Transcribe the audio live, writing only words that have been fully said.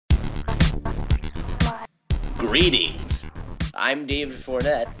Greetings. I'm David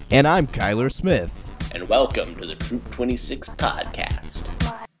Fournette. And I'm Kyler Smith. And welcome to the Troop 26 podcast.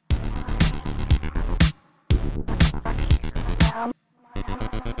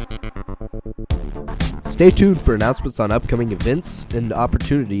 Stay tuned for announcements on upcoming events and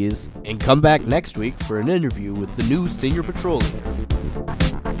opportunities, and come back next week for an interview with the new senior patrol leader.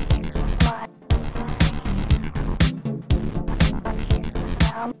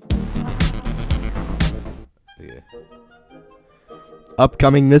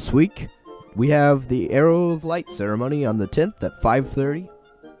 Upcoming this week, we have the Arrow of Light ceremony on the 10th at 5:30.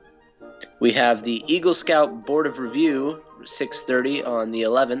 We have the Eagle Scout Board of Review, 6:30 on the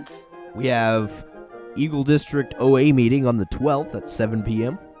 11th. We have Eagle District OA meeting on the 12th at 7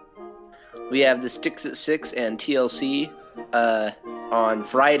 p.m. We have the Sticks at 6 and TLC on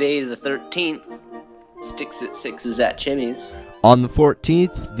Friday the 13th. Sticks at 6 is at Chimmy's. On the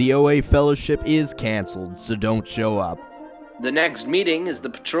 14th, the OA Fellowship is canceled, so don't show up. The next meeting is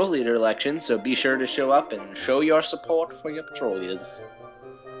the patrol leader election, so be sure to show up and show your support for your patrol leaders.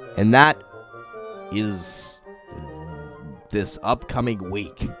 And that is this upcoming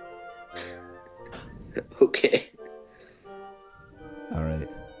week. Okay. All right.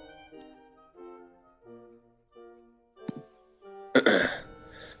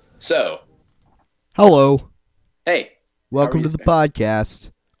 So. Hello. Hey. Welcome to the podcast.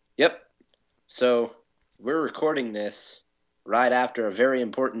 Yep. So, we're recording this right after a very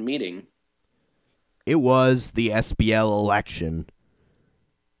important meeting. It was the SBL election.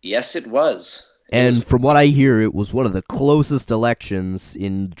 Yes, it was. From what I hear, it was one of the closest elections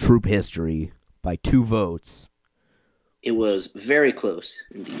in troop history by 2 votes. It was very close,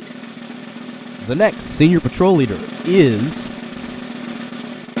 indeed. The next senior patrol leader is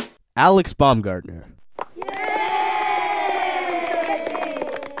Alex Baumgartner.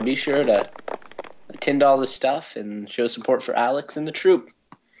 Be sure to attend all this stuff and show support for Alex and the troop.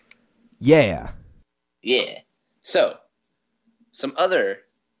 Yeah. Yeah. So, some other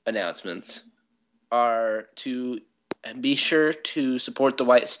announcements are to be sure to support the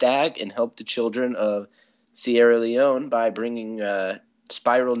White Stag and help the children of Sierra Leone by bringing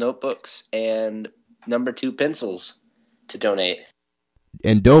spiral notebooks and number 2 pencils to donate.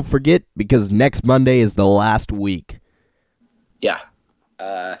 And don't forget, because next Monday is the last week. Yeah.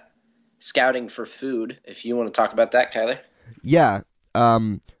 Scouting for food, if you want to talk about that, Kyler. Yeah.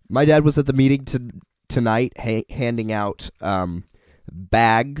 My dad was at the meeting tonight handing out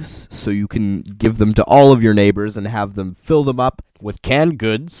bags so you can give them to all of your neighbors and have them fill them up with canned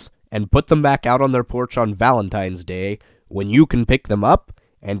goods and put them back out on their porch on Valentine's Day when you can pick them up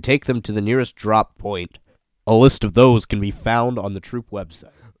and take them to the nearest drop point. A list of those can be found on the troop website.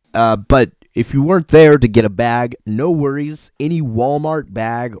 But if you weren't there to get a bag, no worries. Any Walmart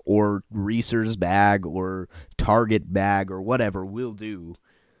bag or Reese's bag or Target bag or whatever will do.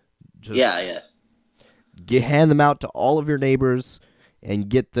 Just hand them out to all of your neighbors and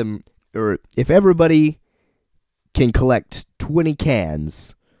get them, or if everybody can collect 20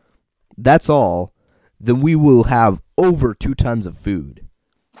 cans, that's all, then we will have over 2 tons of food.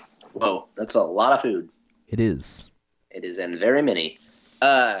 Whoa, that's a lot of food. It is. It is, and very many.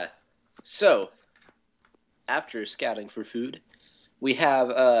 So, after scouting for food, we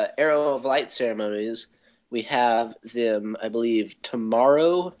have Arrow of Light ceremonies. We have them, I believe,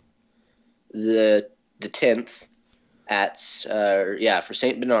 tomorrow, the 10th, at for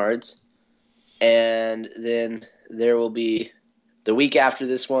St. Bernard's, and then there will be the week after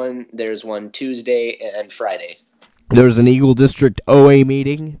this one. There's one Tuesday and Friday. There's an Eagle District OA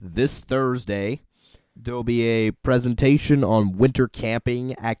meeting this Thursday. There will be a presentation on winter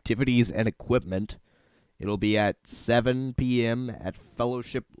camping activities and equipment. It'll be at 7 p.m. at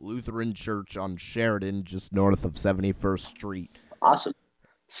Fellowship Lutheran Church on Sheridan, just north of 71st Street. Awesome.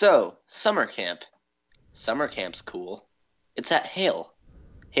 So, summer camp. Summer camp's cool. It's at Hale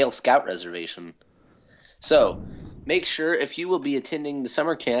Scout Reservation. So, make sure if you will be attending the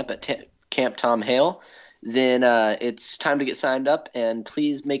summer camp at Camp Tom Hale, then it's time to get signed up, and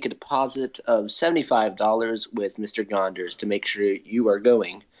please make a deposit of $75 with Mr. Gonders to make sure you are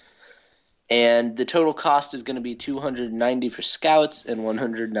going. And the total cost is going to be $290 for scouts and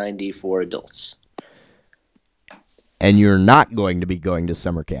 $190 for adults. And you're not going to be going to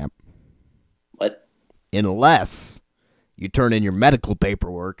summer camp. What? Unless you turn in your medical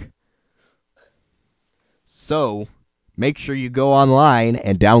paperwork. So, make sure you go online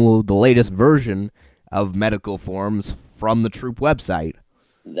and download the latest version of medical forms from the troop website.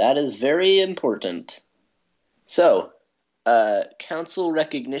 That is very important. So, council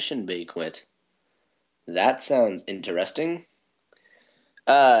recognition banquet. That sounds interesting.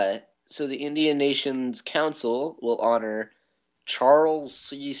 So the Indian Nations Council will honor Charles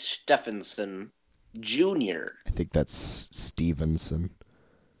C. Stephenson Jr. I think that's Stevenson.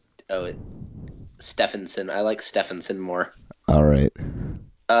 Oh, Stephenson. I like Stephenson more. All right.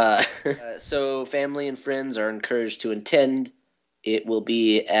 So family and friends are encouraged to attend. It will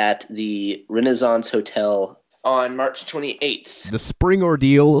be at the Renaissance Hotel on March 28th. The spring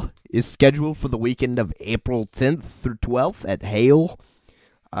ordeal is scheduled for the weekend of April 10th through 12th at Hale.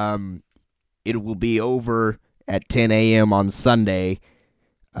 It will be over at 10 a.m. on Sunday.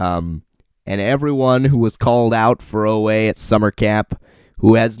 And everyone who was called out for OA at summer camp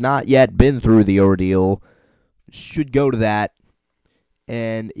who has not yet been through the ordeal should go to that.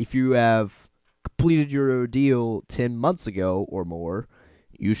 And if you have completed your ordeal 10 months ago or more,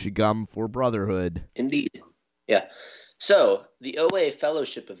 you should come for Brotherhood. Indeed. Yeah. So, the OA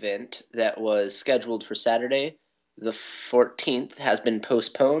Fellowship event that was scheduled for Saturday, the 14th, has been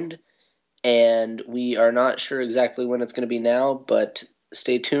postponed, and we are not sure exactly when it's going to be now, but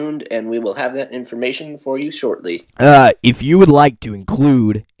stay tuned, and we will have that information for you shortly. If you would like to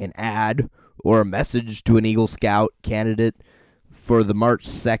include an ad or a message to an Eagle Scout candidate for the March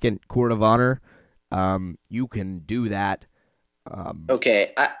 2nd Court of Honor, you can do that.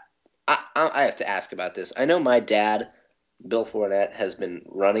 Okay, I have to ask about this. I know my dad, Bill Fournette, has been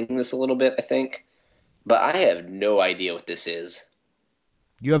running this a little bit, I think, but I have no idea what this is.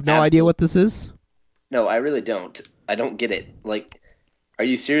 You have no idea what this is? No, I really don't. I don't get it. Like, are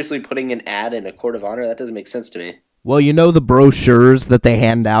you seriously putting an ad in a court of honor? That doesn't make sense to me. Well, you know the brochures that they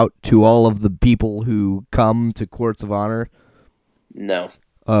hand out to all of the people who come to courts of honor? No.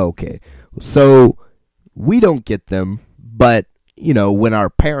 Oh, okay. So, we don't get them, but, you know, when our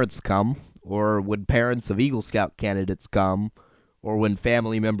parents come, or when parents of Eagle Scout candidates come, or when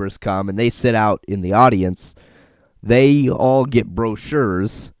family members come and they sit out in the audience, they all get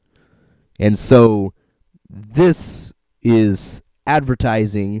brochures. And so, this is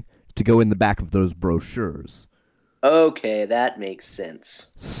advertising to go in the back of those brochures. Okay, that makes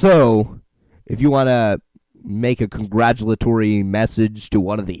sense. So, if you want to make a congratulatory message to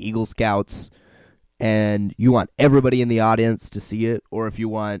one of the Eagle Scouts and you want everybody in the audience to see it, or if you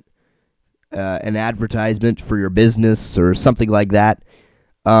want an advertisement for your business or something like that,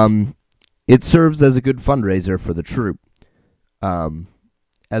 it serves as a good fundraiser for the troop,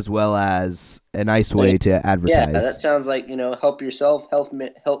 as well as a nice way to advertise. Yeah, that sounds like, help yourself, help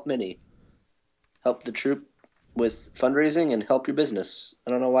many. Help the troop with fundraising and help your business.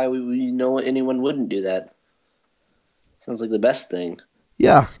 I don't know why we know anyone wouldn't do that. Sounds like the best thing.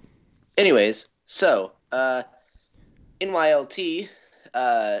 Yeah. Anyways, so NYLT,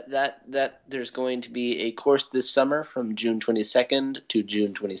 that there's going to be a course this summer from June 22nd to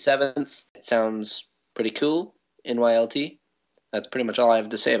June 27th. It sounds pretty cool. NYLT. That's pretty much all I have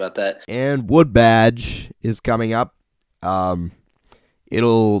to say about that. And Wood Badge is coming up.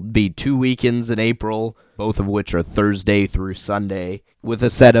 It'll be 2 weekends in April, both of which are Thursday through Sunday, with a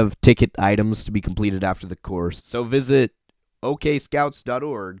set of ticket items to be completed after the course. So visit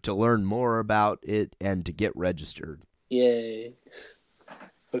okscouts.org to learn more about it and to get registered. Yay.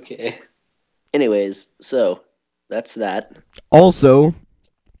 Okay. Anyways, so that's that. Also,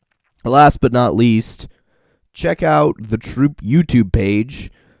 last but not least, check out the troop YouTube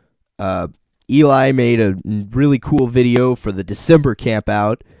page. Eli made a really cool video for the December camp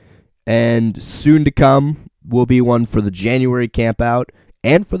out, and soon to come will be one for the January camp out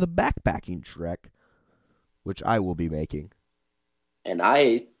and for the backpacking trek, which I will be making. And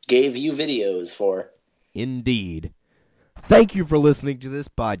I gave you videos for. Indeed. Thank you for listening to this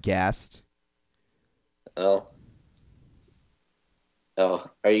podcast. Oh,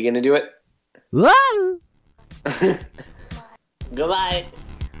 are you going to do it? Goodbye.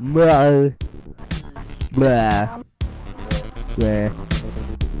 Blah. Blah. Blah.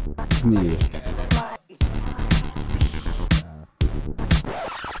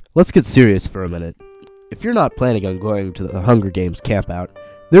 Let's get serious for a minute. If you're not planning on going to the Hunger Games campout,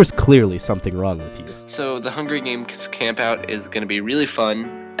 there's clearly something wrong with you. So the Hunger Games campout is going to be really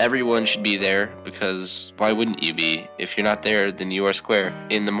fun. Everyone should be there, because why wouldn't you be? If you're not there, then you are square.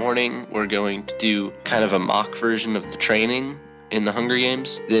 In the morning, we're going to do kind of a mock version of the training in the Hunger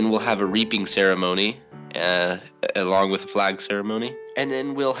Games. Then we'll have a reaping ceremony, along with a flag ceremony. And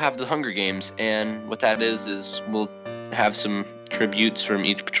then we'll have the Hunger Games, and what that is we'll have some tributes from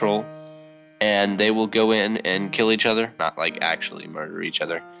each patrol, and they will go in and kill each other. Not like actually murder each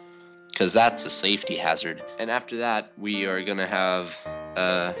other, because that's a safety hazard. And after that, we are going to have,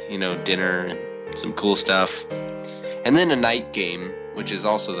 dinner and some cool stuff. And then a night game, which is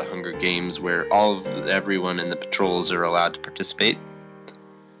also the Hunger Games, where everyone in the patrols are allowed to participate.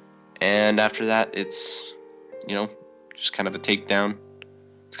 And after that, it's, just kind of a takedown.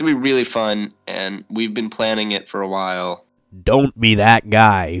 It's going to be really fun, and we've been planning it for a while. Don't be that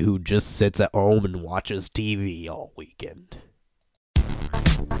guy who just sits at home and watches TV all weekend.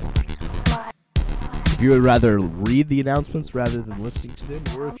 If you would rather read the announcements rather than listening to them,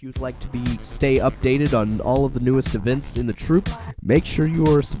 or if you'd like to stay updated on all of the newest events in the troop, make sure you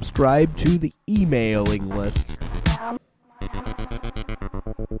are subscribed to the emailing list.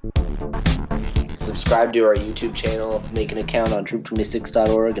 Subscribe to our YouTube channel, make an account on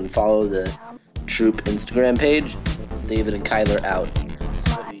troop26.org, and follow the Troop Instagram page. David and Kyler out.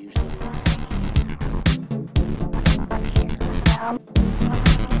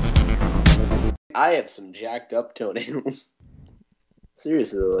 I have some jacked up toenails.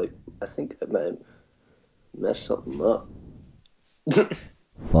 Seriously, like, I think I might mess something up.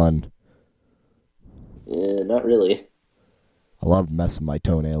 Fun. Yeah, not really. I love messing my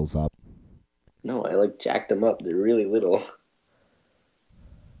toenails up. No, I jacked them up. They're really little.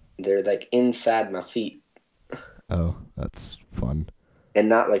 They're inside my feet. Oh, that's fun. And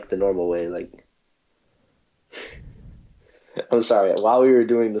not the normal way, I'm sorry. While we were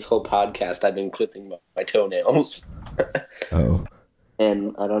doing this whole podcast, I've been clipping my toenails. Oh.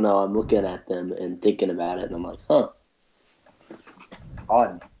 And I don't know, I'm looking at them and thinking about it, and I'm like, huh.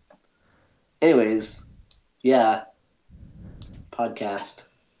 Odd. Anyways, yeah. Podcast.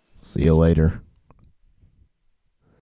 See you later.